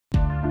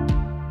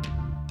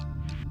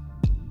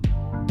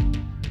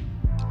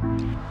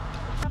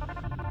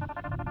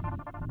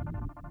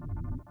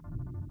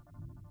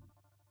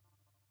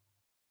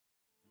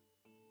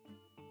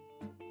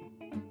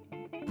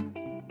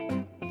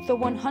the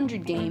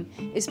 100 game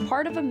is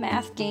part of a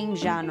math game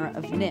genre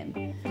of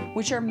NIM,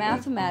 which are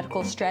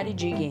mathematical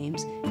strategy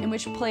games in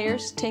which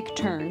players take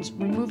turns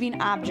removing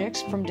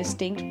objects from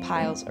distinct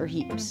piles or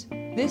heaps.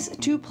 This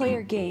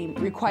two-player game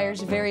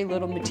requires very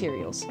little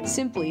materials,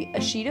 simply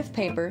a sheet of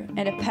paper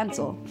and a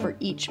pencil for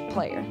each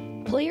player.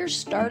 Players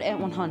start at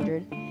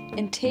 100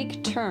 and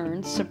take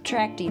turns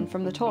subtracting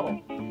from the total.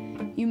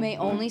 You may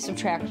only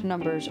subtract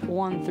numbers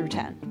 1 through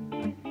 10.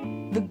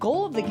 The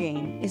goal of the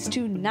game is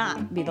to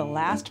not be the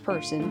last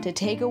person to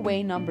take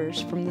away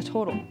numbers from the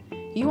total.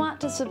 You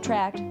want to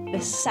subtract the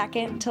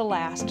second to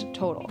last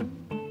total.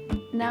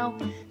 Now,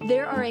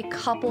 there are a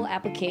couple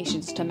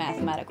applications to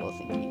mathematical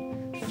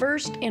thinking.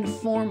 First and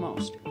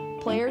foremost,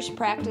 players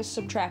practice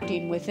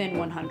subtracting within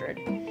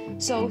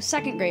 100, so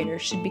second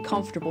graders should be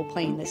comfortable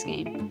playing this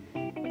game.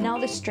 Now,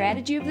 the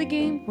strategy of the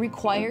game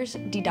requires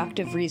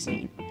deductive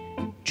reasoning.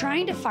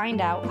 Trying to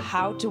find out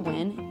how to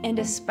win, and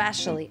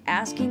especially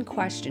asking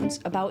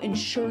questions about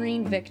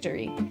ensuring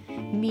victory,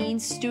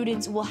 means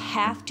students will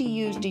have to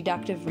use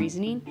deductive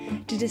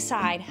reasoning to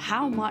decide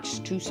how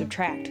much to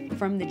subtract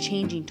from the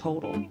changing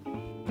total.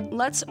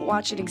 Let's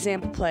watch an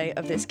example play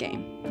of this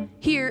game.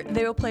 Here,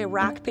 they will play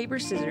rock, paper,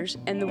 scissors,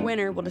 and the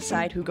winner will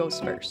decide who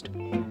goes first.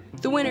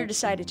 The winner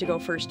decided to go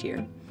first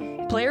here.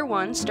 Player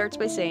 1 starts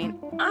by saying,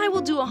 "I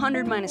will do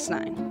 100 minus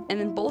 9, and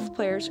then both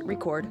players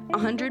record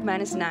 100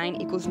 minus 9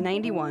 equals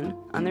 91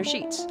 on their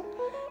sheets.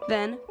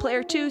 Then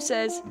player 2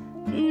 says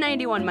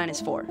 91 minus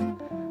 4.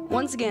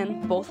 Once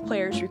again, both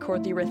players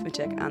record the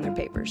arithmetic on their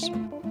papers.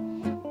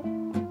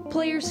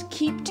 Players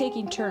keep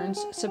taking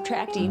turns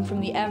subtracting from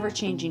the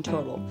ever-changing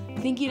total,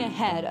 thinking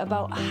ahead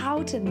about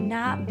how to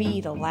not be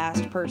the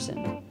last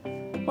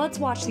person. Let's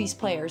watch these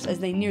players as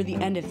they near the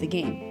end of the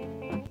game.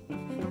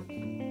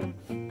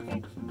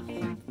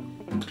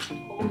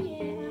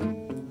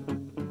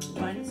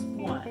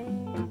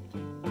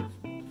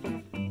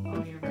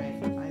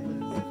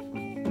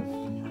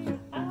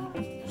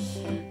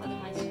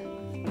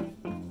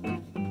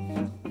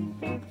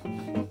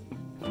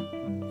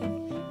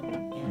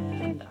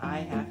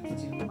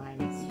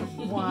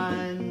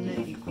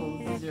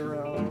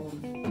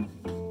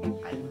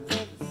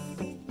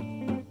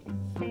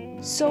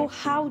 So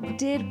how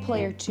did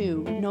player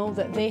 2 know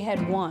that they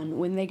had won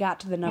when they got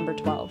to the number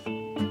 12?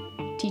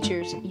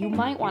 Teachers, you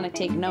might want to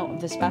take note of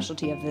the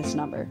specialty of this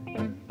number.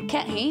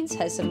 Kent Haines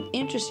has some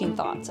interesting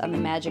thoughts on the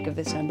magic of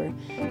this number.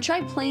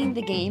 Try playing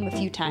the game a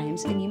few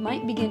times and you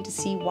might begin to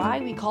see why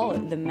we call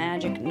it the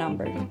magic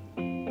number.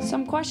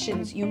 Some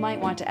questions you might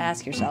want to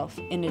ask yourself,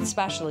 and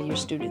especially your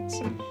students.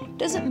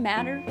 Does it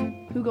matter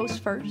who goes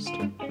first?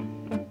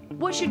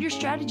 What should your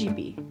strategy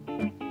be?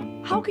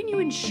 How can you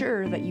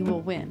ensure that you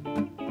will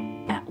win?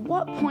 At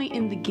what point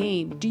in the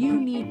game do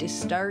you need to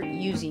start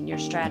using your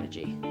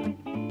strategy?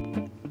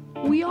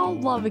 We all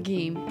love a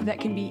game that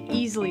can be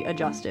easily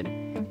adjusted,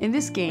 and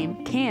this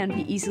game can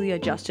be easily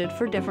adjusted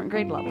for different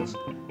grade levels.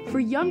 For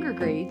younger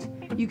grades,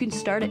 you can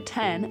start at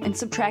 10 and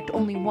subtract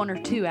only 1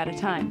 or 2 at a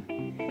time.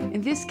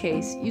 In this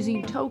case,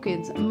 using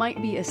tokens might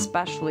be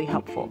especially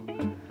helpful.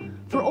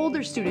 For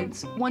older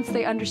students, once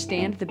they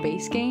understand the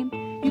base game,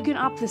 you can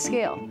up the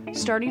scale,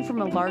 starting from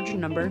a larger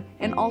number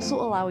and also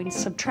allowing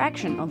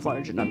subtraction of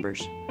larger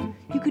numbers.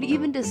 You could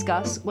even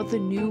discuss what the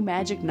new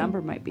magic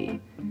number might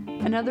be.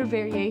 Another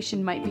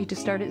variation might be to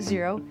start at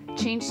 0,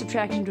 change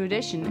subtraction to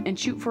addition, and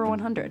shoot for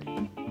 100.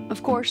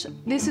 Of course,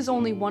 this is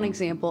only one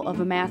example of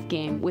a math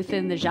game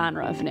within the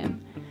genre of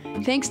NIM.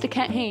 Thanks to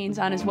Kent Haines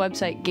on his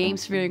website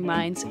Games for Young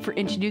Minds for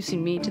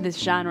introducing me to this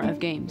genre of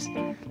games.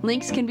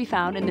 Links can be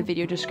found in the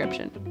video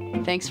description.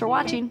 Thanks for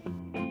watching!